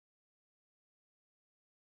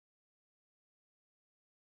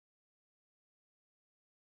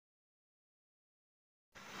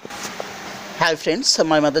Hi friends,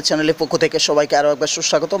 my mother চ্যানেলের পক্ষ থেকে সবাইকে আরও একবার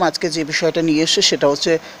সুস্বাগতম। আজকে যে বিষয়টা নিয়ে এসে সেটা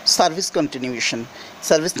হচ্ছে সার্ভিস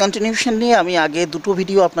কন্টিনিউশন নিয়ে আমি আগে দুটো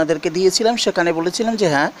ভিডিও আপনাদেরকে দিয়েছিলাম। সেখানে বলেছিলাম যে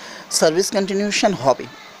হ্যাঁ, সার্ভিস কন্টিনিউশন হবে।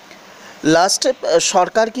 লাস্টে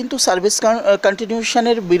সরকার কিন্তু সার্ভিস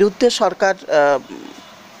কন্টিনিউশনের বিরুদ্ধে সরকার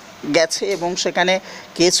গেছে এবং সেখানে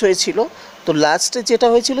কেস হয়েছিল। তো লাস্টে যেটা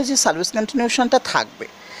হয়েছিল যে সার্ভিস কন্টিনিউশনটা থাকবে,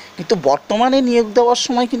 কিন্তু বর্তমানে নিয়োগ দেওয়ার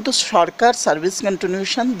সময় কিন্তু সরকার সার্ভিস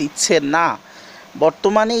কন্টিনিউশন দিচ্ছে না।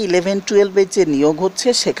 বর্তমানে 11-12 যে নিয়োগ হচ্ছে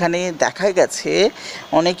সেখানে দেখা গেছে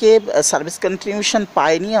অনেকে সার্ভিস কন্টিনিউশন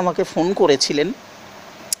পায়নি, আমাকে ফোন করেছিলেন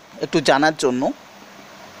একটু জানার জন্য।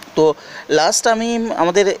 তো লাস্ট আমি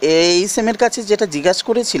আমাদের এইচএমের কাছে যেটা জিজ্ঞাসা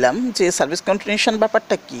করেছিলাম যে সার্ভিস কন্টিনিউশন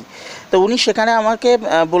ব্যাপারটা কী, তো উনি সেখানে আমাকে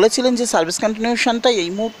বলেছিলেন যে সার্ভিস কন্টিনিউশনটা এই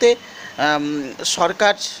মুহূর্তে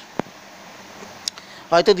সরকার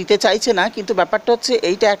হয়তো দিতে চাইছে না, কিন্তু ব্যাপারটা হচ্ছে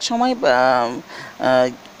এইটা একসময়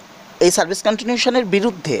এই সার্ভিস কন্টিনিউশনের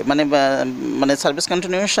বিরুদ্ধে মানে সার্ভিস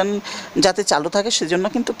কন্টিনিউশন যাতে চালু থাকে সেজন্য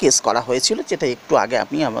কিন্তু কেস করা হয়েছিল, যেটা একটু আগে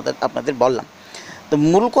আমি আপনাদের বললাম। তো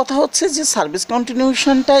মূল কথা হচ্ছে যে সার্ভিস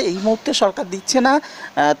কন্টিনিউশনটা এই মুহূর্তে সরকার দিচ্ছে না।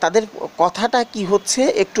 তাদের কথাটা কি হচ্ছে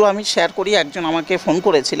একটু আমি শেয়ার করি। একজন আমাকে ফোন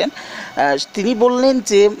করেছিলেন, তিনি বললেন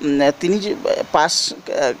যে তিনি পাস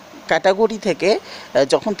ক্যাটাগরি থেকে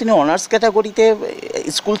যখন তিনি অনার্স ক্যাটাগরিতে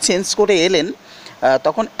স্কুল চেঞ্জ করে এলেন,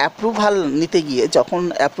 তখন অ্যাপ্রুভাল নিতে গিয়ে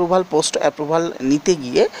পোস্ট অ্যাপ্রুভাল নিতে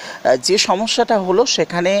গিয়ে যে সমস্যাটা হলো,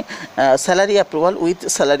 সেখানে স্যালারি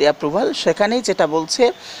অ্যাপ্রুভাল সেখানে যেটা বলছে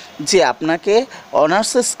যে আপনাকে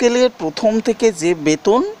অনার্স স্কেলের প্রথম থেকে যে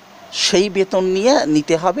বেতন, সেই বেতন নিয়ে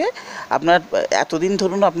নিতে হবে। আপনার এতদিন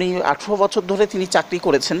ধরুন আপনি 18 বছর ধরে তিনি চাকরি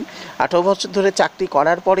করেছেন, 18 বছর ধরে চাকরি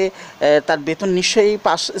করার পরে তার বেতন নিশ্চয়ই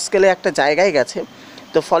পাস স্কেলে একটা জায়গায় গেছে।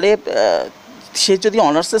 তো ফলে সে যদি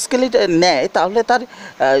অনার্স স্কেলে নেয় তাহলে তার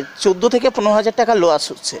 14 থেকে 15,000 টাকা লস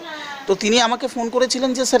হচ্ছে। তো তিনি আমাকে ফোন করেছিলেন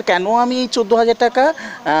যে স্যার, কেন আমি এই 14,000 টাকা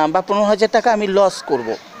বা 15,000 টাকা আমি লস করব।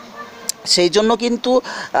 সেই জন্য কিন্তু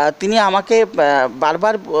তিনি আমাকে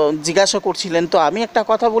বারবার জিজ্ঞাসা করছিলেন। তো আমি একটা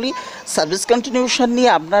কথা বলি, সার্ভিস কন্টিনিউশন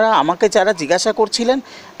নিয়ে আপনারা আমাকে যারা জিজ্ঞাসা করছিলেন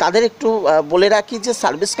তাদের একটু বলে রাখি যে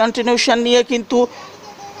সার্ভিস কন্টিনিউশন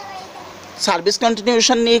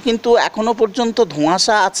নিয়ে কিন্তু এখনও পর্যন্ত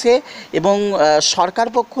ধোঁয়াশা আছে এবং সরকার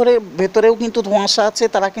পক্ষের ভেতরেও কিন্তু ধোঁয়াশা আছে,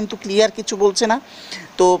 তারা কিন্তু ক্লিয়ার কিছু বলছে না।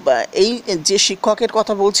 তো এই যে শিক্ষকের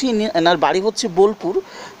কথা বলছি, এনার বাড়ি হচ্ছে বোলপুর,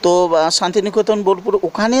 তো শান্তিনিকেতন বোলপুর,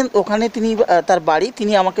 ওখানে তিনি তার বাড়ি,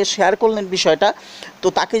 তিনি আমাকে শেয়ার করলেন বিষয়টা। তো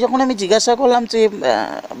তাকে যখন আমি জিজ্ঞাসা করলাম যে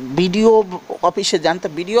বিডিও অফিসে যান, তা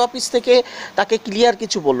বিডিও অফিস থেকে তাকে ক্লিয়ার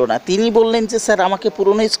কিছু বললো না। তিনি বললেন যে স্যার, আমাকে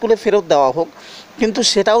পুরনো স্কুলে ফেরত দেওয়া হোক, কিন্তু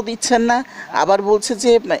সেটাও দিচ্ছেন না। আবার বলছে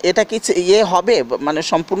যে এটা কি হবে, মানে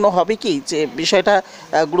সম্পূর্ণ হবে কি, যে বিষয়টা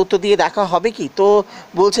গুরুত্ব দিয়ে দেখা হবে কি। তো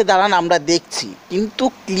বলছে দাঁড়ান আমরা দেখছি, কিন্তু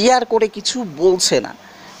ক্লিয়ার করে কিছু বলছে না।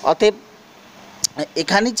 অতএব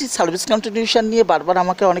এখানে যে সার্ভিস কন্টিনিউশন নিয়ে বারবার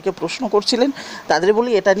আমাকে অনেকে প্রশ্ন করছিলেন, তাদের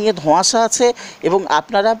বলি এটা নিয়ে ধোঁয়াশা আছে এবং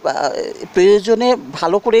আপনারা প্রয়োজনে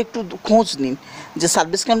ভালো করে একটু খোঁজ নিন যে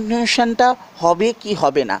সার্ভিস কন্টিনিউশনটা হবে কি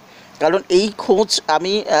হবে না। কারণ এই খোঁজ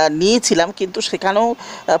আমি নিয়েছিলাম, কিন্তু সেখানেও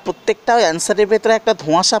প্রত্যেকটা অ্যান্সারের ভেতরে একটা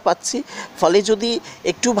ধোঁয়াশা পাচ্ছি। ফলে যদি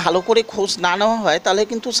একটু ভালো করে খোঁজ না নেওয়া হয় তাহলে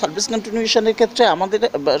কিন্তু সার্ভিস কন্টিনিউশনের ক্ষেত্রে আমাদের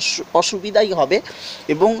অসুবিধাই হবে।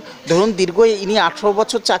 এবং ধরুন ইনি 18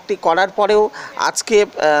 বছর চাকরি করার পরেও আজকে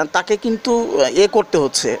তাকে কিন্তু করতে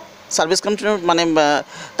হচ্ছে সার্ভিস কন্টিনিউ,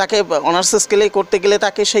 তাকে অনার্স স্কেলে করতে গেলে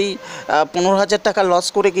তাকে সেই 15,000 টাকা লস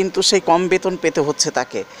করে কিন্তু সেই কম বেতন পেতে হচ্ছে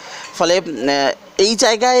তাকে। ফলে এই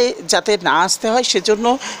জায়গায় যাতে না আসতে হয় সেজন্য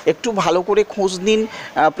একটু ভালো করে খোঁজ নিন।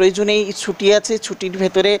 প্রয়োজনে ছুটি আছে, ছুটির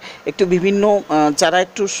ভেতরে একটু বিভিন্ন যারা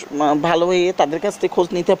একটু ভালো হয়ে তাদের কাছ থেকে খোঁজ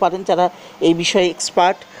নিতে পারেন, যারা এই বিষয়ে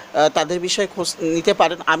এক্সপার্ট, তাদের বিষয়ে খোঁজ নিতে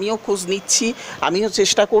পারেন। আমিও খোঁজ নিচ্ছি, আমিও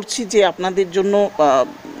চেষ্টা করছি যে আপনাদের জন্য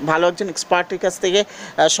ভালো একজন এক্সপার্টের কাছ থেকে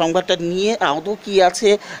সংবাদটা নিয়ে আদৌ কী আছে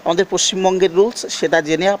আমাদের পশ্চিমবঙ্গের রুলস সেটা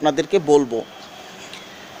জেনে আপনাদেরকে বলবো।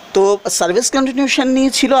 তো সার্ভিস কন্টিনিউশন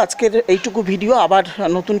নিয়ে ছিল আজকের এইটুকু ভিডিও। আবার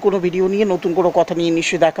নতুন কোনো ভিডিও নিয়ে, নতুন কোনো কথা নিয়ে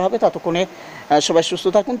নিশ্চয়ই দেখা হবে। ততক্ষণে সবাই সুস্থ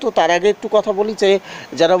থাকুন। তো তার আগে একটু কথা বলি যে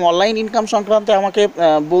যারা অনলাইন ইনকাম সংক্রান্তে আমাকে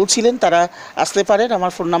বলছিলেন তারা আসতে পারেন।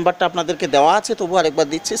 আমার ফোন নাম্বারটা আপনাদেরকে দেওয়া আছে, তবু আরেকবার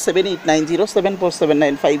দিচ্ছি,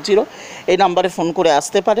 7890747950। এই নাম্বারে ফোন করে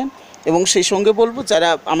আসতে পারেন। এবং সেই সঙ্গে বলবো যারা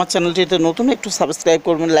আমার চ্যানেলটিতে নতুন, একটু সাবস্ক্রাইব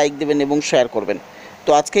করবেন, লাইক দেবেন এবং শেয়ার করবেন।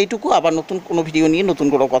 তো আজকে এইটুকু। আবার নতুন কোনো ভিডিও নিয়ে, নতুন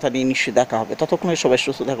কোনো কথা নিয়ে নিশ্চয়ই দেখা হবে। ততক্ষণে সবাই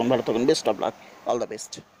সুস্থ থাকুন, ভালো থাকুন। Best of luck, all the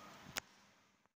best.